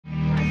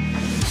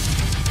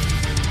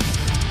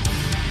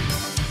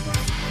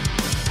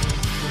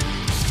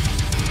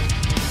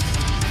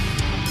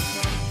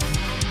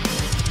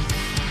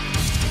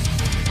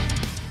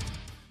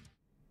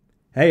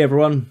Hey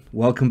everyone,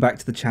 welcome back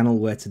to the channel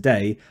where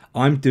today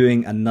I'm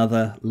doing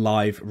another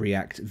live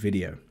react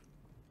video.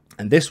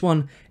 And this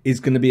one is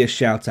going to be a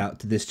shout out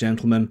to this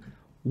gentleman,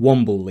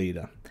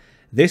 Wombleleader.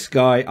 This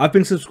guy, I've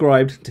been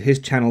subscribed to his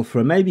channel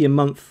for maybe a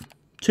month,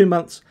 2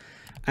 months,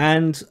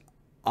 and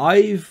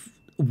I've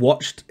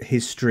watched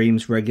his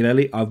streams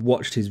regularly. I've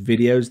watched his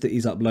videos that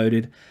he's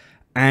uploaded,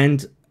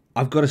 and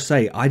I've got to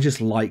say, I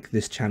just like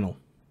this channel.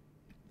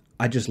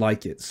 I just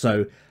like it.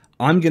 So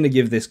I'm going to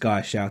give this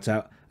guy a shout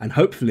out. And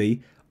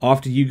hopefully,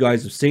 after you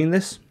guys have seen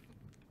this,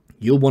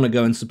 you'll want to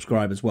go and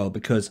subscribe as well,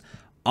 because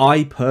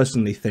I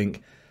personally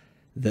think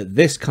that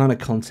this kind of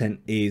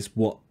content is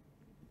what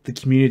the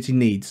community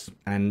needs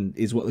and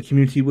is what the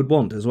community would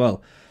want as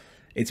well.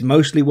 It's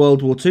mostly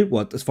World War II.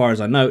 Well, as far as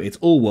I know, it's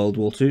all World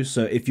War II.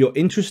 So if you're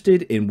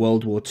interested in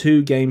World War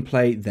II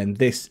gameplay, then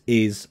this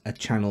is a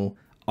channel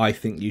I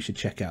think you should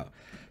check out.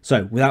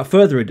 So without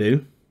further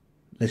ado,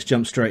 let's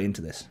jump straight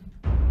into this.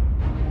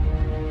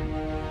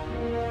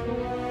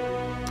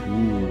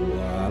 Ooh,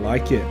 I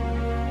like it.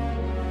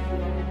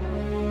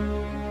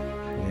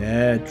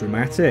 Yeah,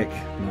 dramatic.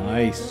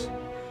 Nice.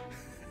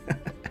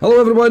 Hello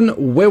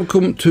everyone,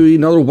 welcome to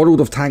another World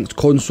of Tanks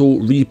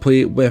console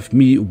replay with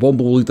me,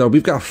 Wombleleader.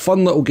 We've got a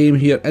fun little game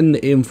here in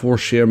the M4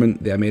 Sherman,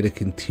 the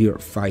American Tier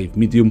 5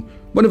 medium.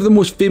 One of the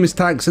most famous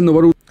tanks in the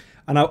world.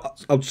 And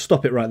I'll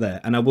stop it right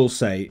there. And I will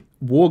say,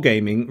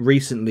 Wargaming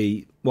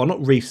recently, well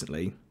not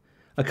recently,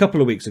 a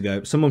couple of weeks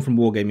ago, someone from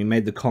Wargaming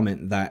made the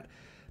comment that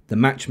the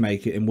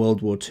matchmaker in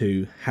World War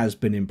II has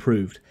been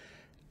improved.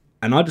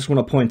 And I just want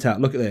to point out,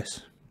 look at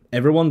this.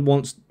 Everyone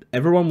wants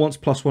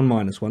 +1,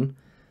 -1.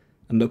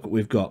 And look what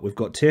we've got. We've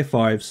got tier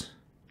 5s,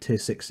 tier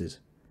 6s.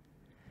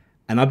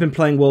 And I've been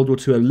playing World War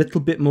II a little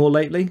bit more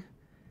lately.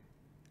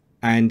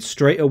 And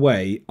straight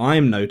away,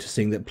 I'm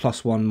noticing that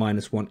 +1,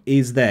 -1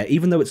 is there.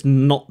 Even though it's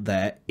not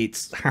there,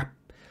 it's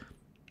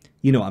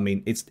you know what I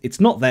mean. It's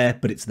not there,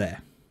 but it's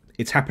there.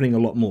 It's happening a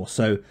lot more.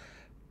 So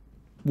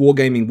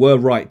Wargaming were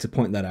right to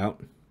point that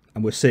out.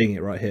 And we're seeing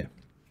it right here.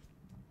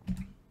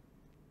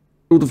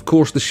 Of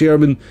course, the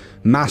Sherman,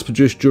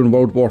 mass-produced during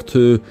World War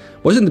II,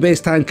 wasn't the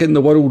best tank in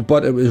the world,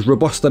 but it was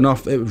robust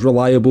enough, it was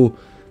reliable,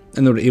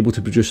 and they were able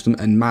to produce them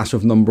in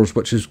massive numbers,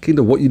 which is kind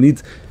of what you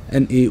need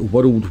in a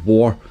world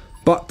war.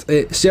 But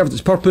it served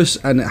its purpose,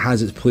 and it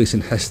has its place in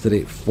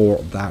history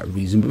for that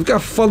reason. But we've got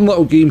a fun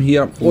little game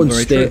here on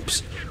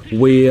steps,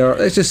 where,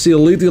 let's just say,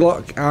 Lady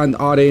Luck and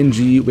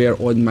RNG were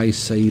on my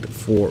side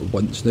for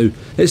once. Now,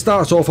 it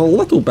starts off a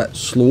little bit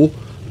slow,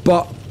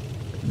 but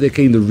the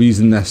kind of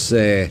reason this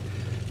replay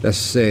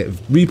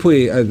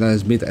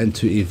has made it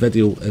into a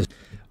video is...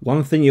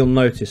 One thing you'll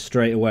notice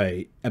straight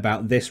away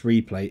about this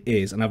replay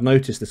is, and I've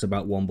noticed this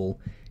about Womble,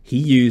 he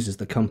uses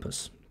the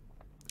compass.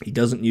 He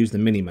doesn't use the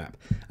minimap.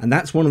 And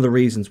that's one of the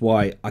reasons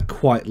why I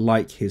quite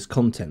like his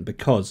content,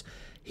 because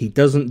he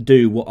doesn't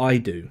do what I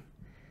do.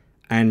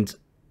 And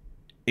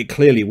it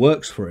clearly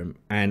works for him.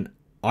 And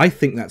I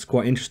think that's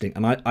quite interesting.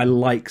 And I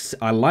like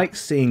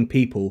seeing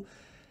people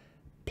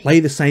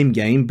play the same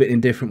game but in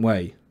a different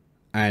way.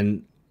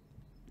 And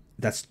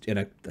that's, you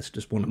know, that's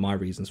just one of my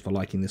reasons for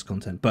liking this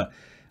content. But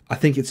I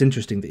think it's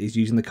interesting that he's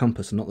using the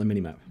compass and not the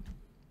minimap.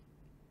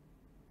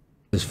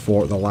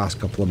 For the last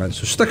couple of minutes,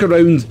 so stick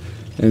around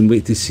and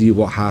wait to see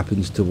what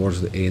happens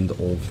towards the end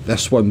of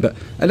this one. But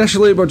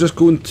initially we're just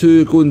going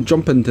to go and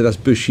jump into this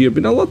bush here,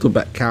 being a little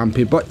bit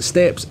campy, but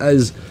Steps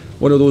is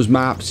one of those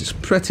maps. It's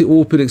pretty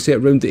open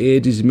except around the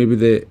edges and maybe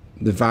the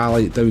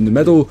valley down the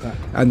middle,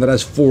 and there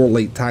is 4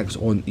 light tanks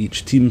on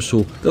each team.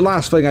 So the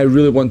last thing I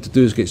really want to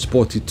do is get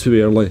spotted too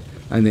early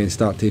and then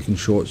start taking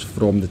shots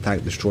from the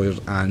tank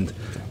destroyers and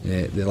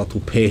the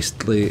little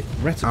pestly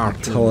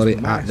artillery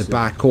at the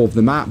back of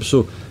the map.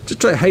 So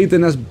just try to hide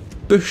in this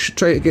bush,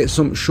 try to get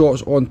some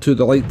shots onto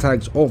the light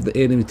tanks of the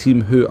enemy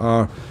team, who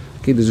are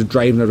kind of just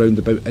driving around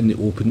about in the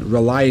open,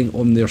 relying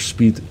on their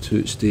speed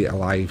to stay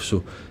alive.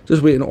 So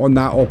just waiting on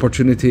that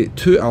opportunity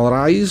to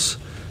arise.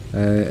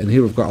 And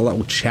here we've got a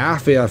little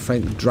Chaffee, I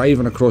think,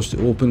 driving across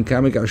the open.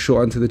 Can we get a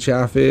shot into the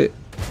Chaffee?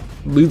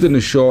 Leading the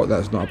shot,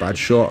 that's not a bad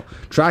shot.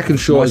 Tracking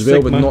shot as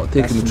well, but not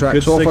taking the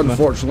tracks off,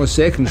 unfortunately.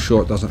 Second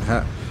shot doesn't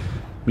hit.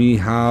 We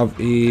have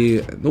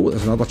a... no,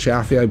 there's another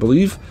Chaffee, I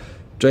believe,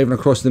 driving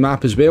across the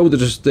map as well. They're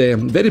just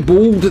very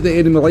bold at the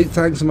enemy light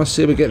tanks, I must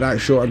say. We get that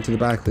shot into the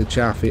back of the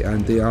Chaffee,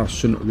 and they are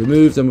soon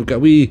removed. And we've got a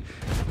wee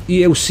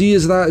ELC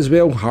as that as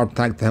well. Hard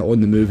tank to hit on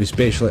the move,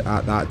 especially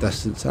at that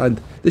distance. And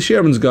the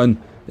Sherman's gun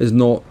is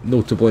not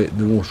notably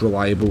the most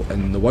reliable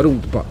in the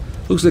world, but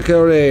looks like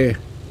our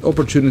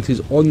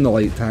opportunities on the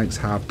light tanks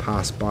have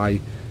passed by.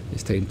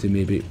 It's time to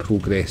maybe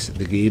progress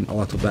the game a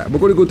little bit. We're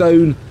going to go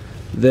down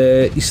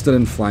the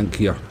eastern flank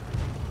here.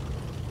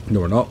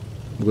 No, we're not.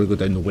 We're going to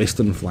go down the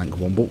western flank,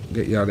 Womble.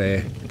 Get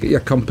your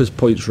compass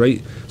points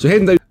right. So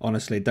heading down...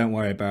 Honestly, don't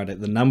worry about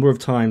it. The number of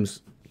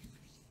times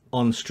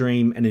on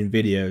stream and in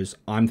videos,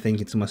 I'm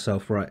thinking to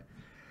myself, right,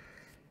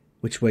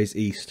 which way's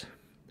east?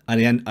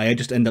 And I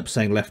just end up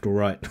saying left or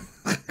right,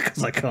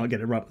 because I can't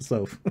get it right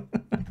myself.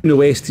 The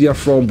west here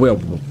from, well,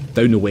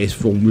 down the west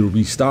from where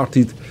we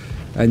started.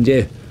 And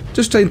yeah,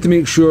 just trying to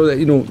make sure that,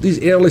 you know,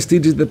 these early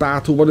stages of the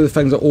battle, one of the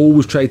things I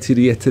always try to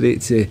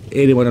reiterate to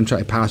anyone I'm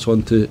trying to pass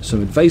on to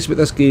some advice with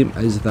this game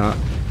is that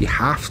you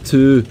have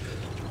to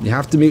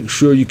make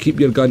sure you keep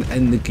your gun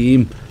in the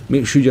game,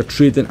 make sure you're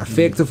trading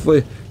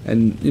effectively,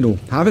 and, you know,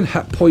 having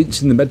hit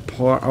points in the mid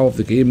part of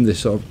the game, the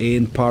sort of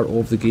end part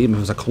of the game,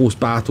 if it's a close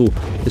battle,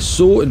 is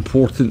so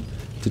important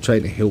to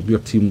trying to help your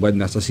team win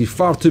this. I see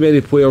far too many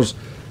players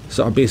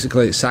sort of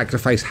basically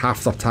sacrifice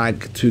half their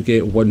tank to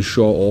get one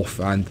shot off,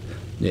 and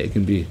yeah, it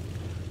can be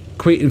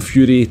quite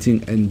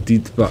infuriating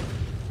indeed. But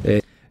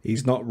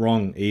he's not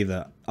wrong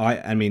either.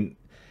 I mean,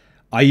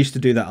 I used to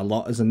do that a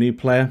lot as a new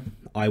player.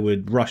 I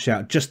would rush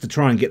out just to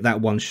try and get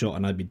that one shot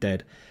and I'd be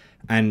dead.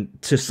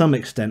 And to some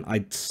extent,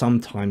 I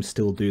sometimes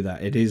still do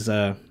that. It is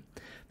the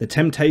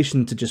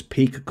temptation to just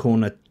peek a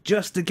corner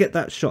just to get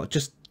that shot,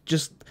 just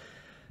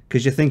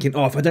because you're thinking,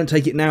 oh, if I don't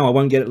take it now, I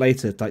won't get it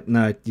later. It's like,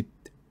 no, you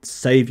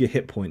save your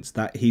hit points.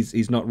 That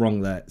he's not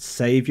wrong there.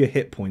 Save your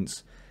hit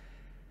points,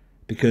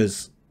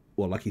 because,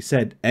 well, like he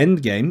said,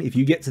 end game. If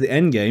you get to the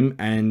end game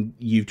and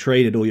you've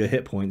traded all your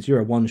hit points, you're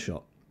a one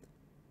shot.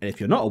 And if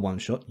you're not a one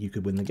shot, you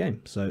could win the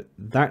game. So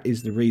that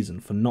is the reason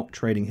for not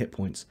trading hit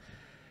points,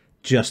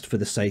 just for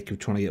the sake of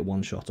trying to get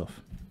one shot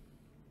off.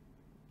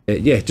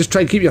 Yeah, just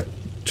try and keep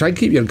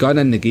your gun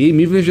in the game,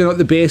 even if you're not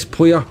the best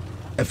player.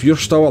 If you're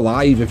still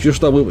alive, if you're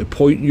still able to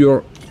point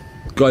your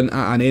gun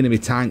at an enemy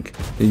tank,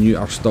 then you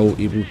are still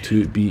able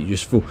to be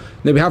useful.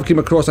 Now we have come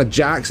across a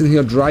Jackson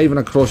here, driving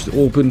across the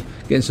open,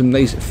 getting some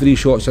nice free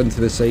shots into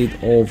the side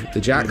of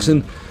the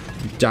Jackson.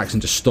 Jackson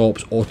just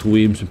stops, auto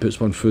aims and puts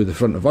one through the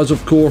front of us,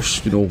 of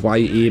course. You know, why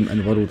aim in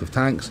the world of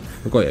tanks?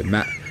 I've got to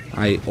admit,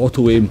 I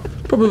auto aim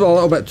probably a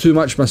little bit too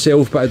much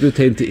myself, but I do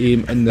tend to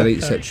aim in the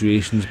right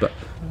situations. But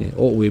yeah,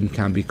 auto aim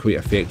can be quite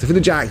effective, and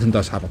the Jackson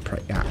does have a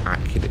pretty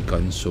accurate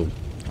gun, so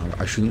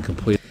I shouldn't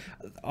complain.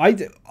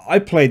 I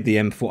played the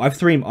M4. I've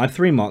three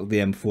marked the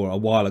M4 a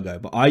while ago,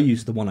 but I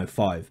used the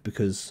 105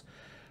 because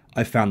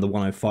I found the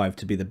 105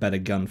 to be the better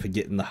gun for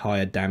getting the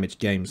higher damage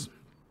games.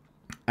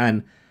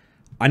 And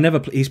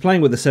he's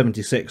playing with the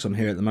 76 on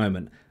here at the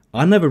moment.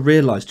 I never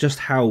realised just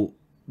how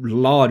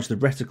large the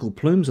reticle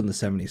plumes on the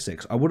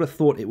 76. I would have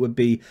thought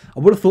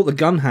the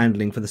gun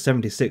handling for the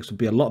 76 would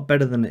be a lot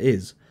better than it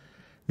is.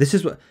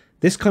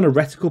 This kind of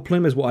reticle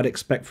plume is what I'd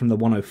expect from the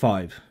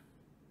 105.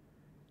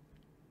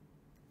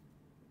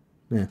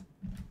 Yeah.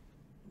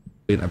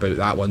 About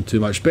that one too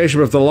much,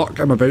 especially with the luck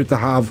I'm about to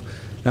have.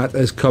 That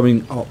is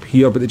coming up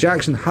here, but the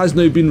Jackson has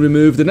now been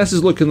removed, and this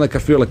is looking like a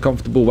fairly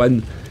comfortable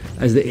win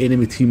as the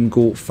enemy team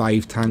go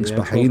 5 tanks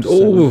behind.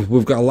 Oh,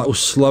 we've got a little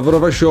sliver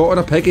of a shot on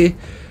a piggy.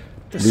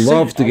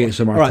 Love to get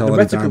some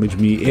artillery damage,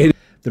 me.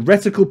 The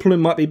reticle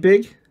plume might be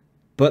big,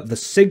 but the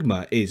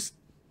Sigma is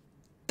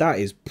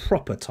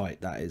proper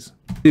tight. That is.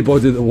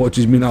 Anybody that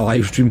watches me in a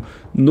live stream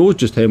knows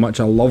just how much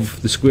I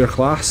love the square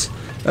class.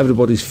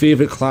 Everybody's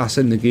favourite class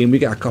in the game. We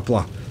get a couple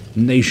of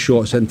nice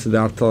shots into the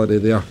artillery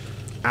there.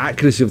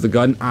 Accuracy of the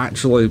gun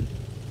actually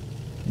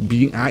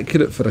being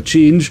accurate for a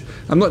change.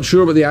 I'm not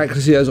sure what the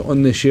accuracy is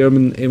on the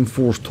Sherman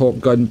M4's top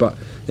gun, but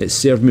it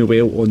served me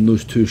well on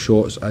those 2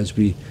 shots as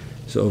we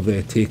sort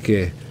of take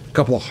a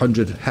couple of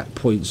hundred hit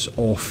points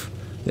off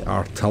the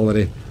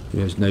artillery, who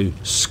is now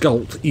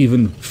skulked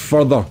even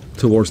further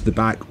towards the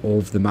back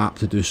of the map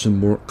to do some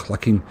more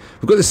clicking.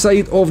 We've got the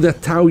side of the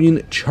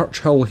Italian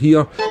Churchill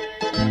here.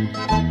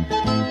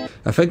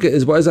 I think it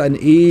is, what is it, an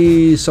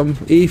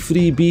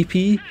A3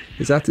 BP?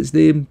 Is that its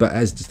name? But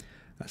as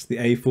that's the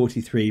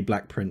A43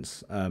 Black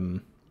Prince.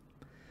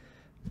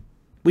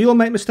 We all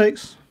make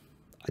mistakes.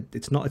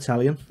 It's not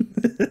Italian.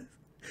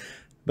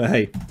 But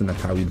hey. An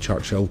Italian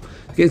Churchill.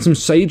 Getting some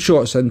side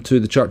shots into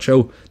the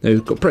Churchill. Now,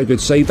 we've got pretty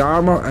good side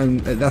armour,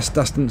 and at this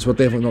distance we're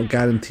definitely not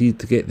guaranteed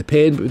to get the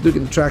pen, but we do get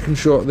the tracking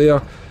shot there.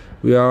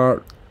 We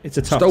are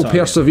still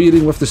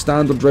persevering with the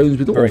standard rounds.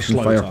 We don't often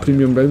fire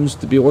premium rounds,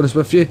 to be honest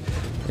with you.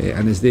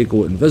 And as they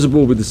go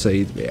invisible, we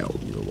decide, well,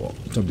 you know what,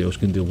 somebody else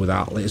can deal with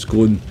that. Let's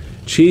go and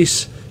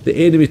chase the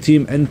enemy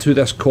team into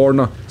this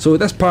corner. So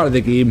at this part of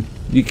the game,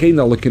 you're kind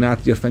of looking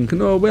at it, you're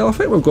thinking, oh, well, I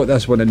think we've got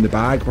this one in the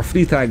bag. We're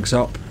 3 tanks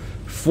up,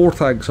 4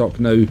 tanks up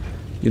now.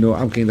 You know,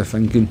 I'm kind of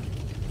thinking,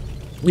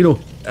 you know,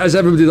 as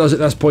everybody does at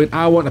this point,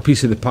 I want a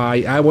piece of the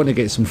pie. I want to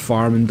get some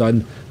farming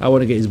done. I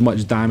want to get as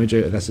much damage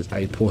out of this as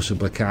I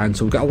possibly can.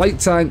 So we've got a light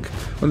tank,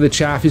 one of the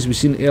Chaffies we've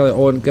seen earlier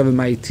on, giving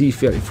my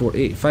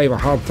T-34-85 a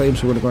hard time,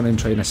 so we're going to go in and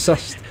try and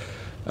assist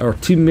our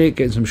teammate,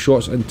 getting some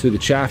shots into the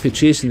Chaffee,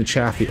 chasing the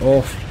Chaffee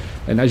off.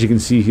 And as you can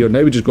see here,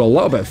 now we just got a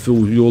little bit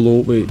full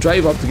YOLO. We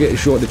drive up to get a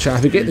shot at the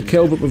Chaffee, get the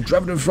kill, but we've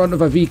driven in front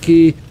of a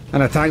VK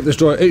and a tank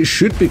destroyer. It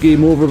should be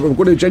game over, but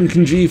we're going to Jink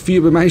and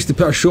G4. We managed to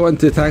put a shot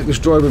into the tank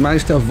destroyer. We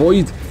managed to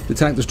avoid the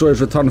tank destroyer's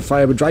return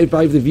fire. We drive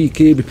by the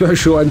VK, we put a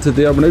shot into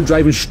there. We're now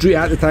driving straight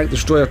at the tank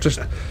destroyer,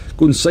 just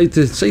going side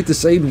to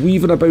side,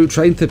 weaving about,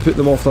 trying to put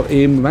them off their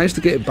aim. We managed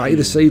to get by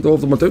the side of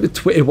them. We're down to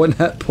 21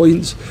 hit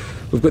points.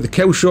 We've got the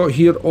kill shot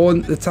here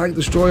on the tank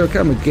destroyer.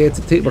 Can we get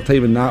it? Take our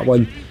time in that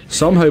one.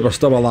 Somehow we're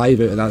still alive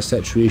out of that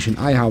situation.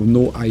 I have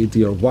no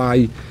idea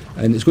why.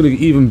 And it's going to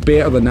get even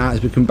better than that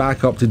as we come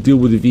back up to deal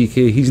with the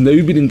VK. He's now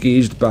been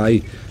engaged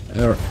by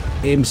our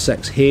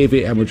M6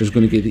 Heavy, and we're just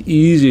going to get the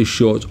easiest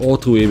shots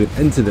auto aiming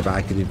into the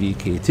back of the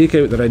VK. Take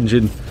out their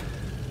engine.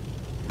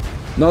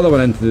 Another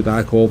one into the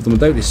back of them. We're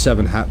down to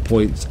 7 hit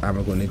points, and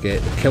we're going to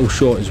get the kill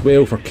shot as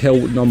well for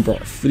kill number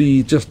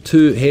 3. Just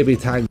 2 heavy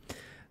tanks.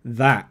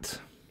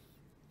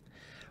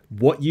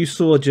 What you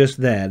saw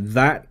just there,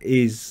 that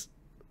is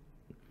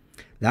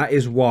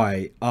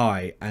why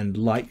I, and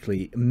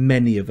likely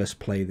many of us,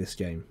 play this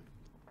game.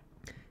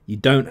 You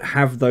don't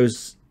have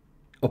those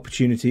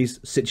opportunities,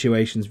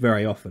 situations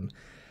very often.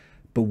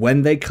 But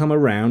when they come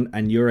around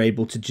and you're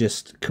able to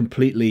just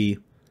completely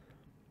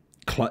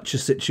clutch a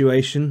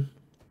situation,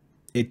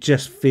 it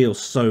just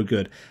feels so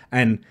good.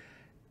 And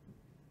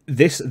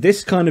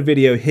this kind of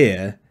video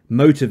here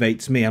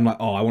motivates me. I'm like,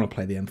 oh, I want to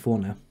play the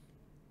M4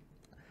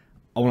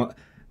 now.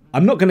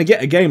 I'm not going to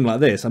get a game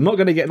like this. I'm not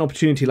going to get an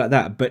opportunity like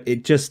that. But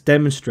it just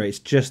demonstrates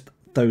just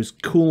those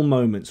cool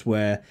moments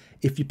where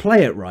if you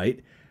play it right,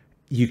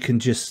 you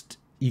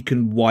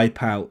can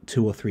wipe out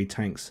 2 or 3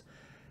 tanks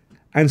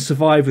and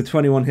survive with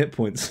 21 hit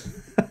points.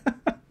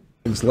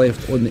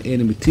 Left on the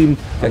enemy team.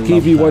 A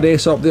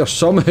KV1S up there.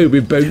 Somehow we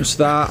bounced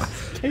that.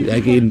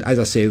 Again, as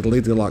I said,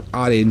 Lady Luck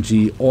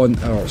RNG on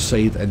our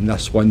side in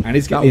this one. And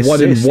he's got that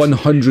 1 in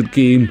 100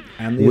 game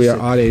where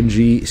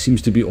RNG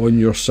seems to be on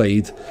your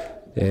side.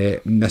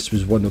 And this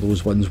was one of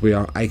those ones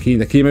where I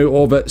came out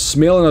of it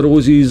smelling of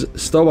roses,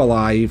 still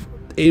alive,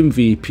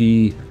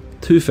 MVP,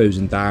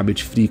 2000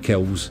 damage, 3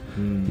 kills.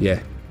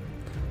 Yeah.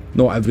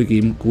 Not every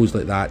game goes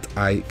like that,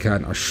 I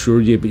can assure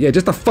you. But yeah,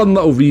 just a fun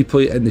little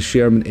replay in the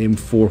Sherman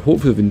M4.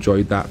 Hopefully you've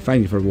enjoyed that.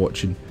 Thank you for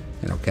watching,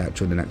 and I'll catch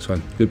you on the next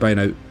one. Goodbye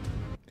now.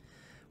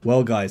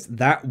 Well, guys,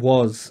 that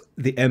was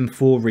the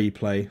M4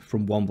 replay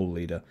from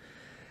Wombleleader.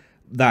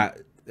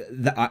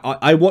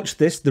 I watched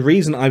this. The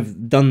reason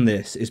I've done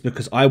this is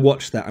because I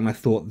watched that and I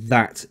thought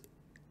that,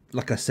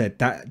 like I said,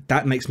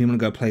 that makes me want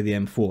to go play the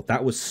M4.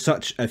 That was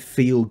such a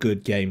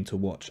feel-good game to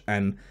watch,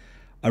 and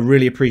I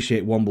really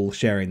appreciate Womble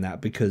sharing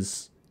that,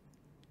 because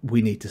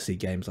we need to see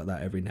games like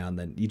that every now and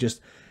then.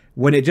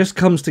 When it just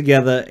comes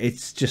together,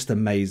 it's just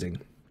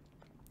amazing.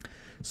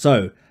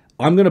 So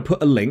I'm going to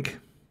put a link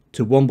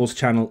to Womble's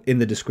channel in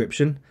the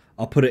description.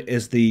 I'll put it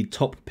as the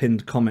top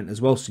pinned comment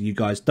as well, so you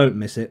guys don't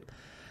miss it.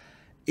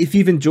 If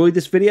you've enjoyed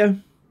this video,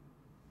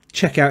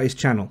 check out his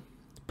channel.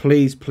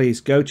 Please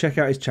go check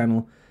out his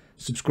channel.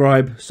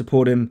 Subscribe,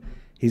 support him.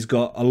 He's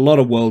got a lot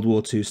of World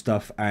War II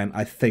stuff, and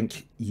I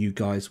think you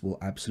guys will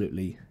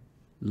absolutely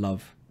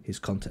love his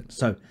content.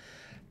 So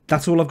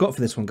that's all I've got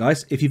for this one,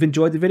 guys. If you've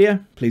enjoyed the video,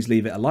 please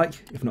leave it a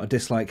like. If not, a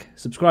dislike.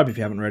 Subscribe if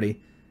you haven't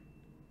already.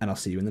 And I'll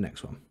see you in the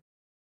next one.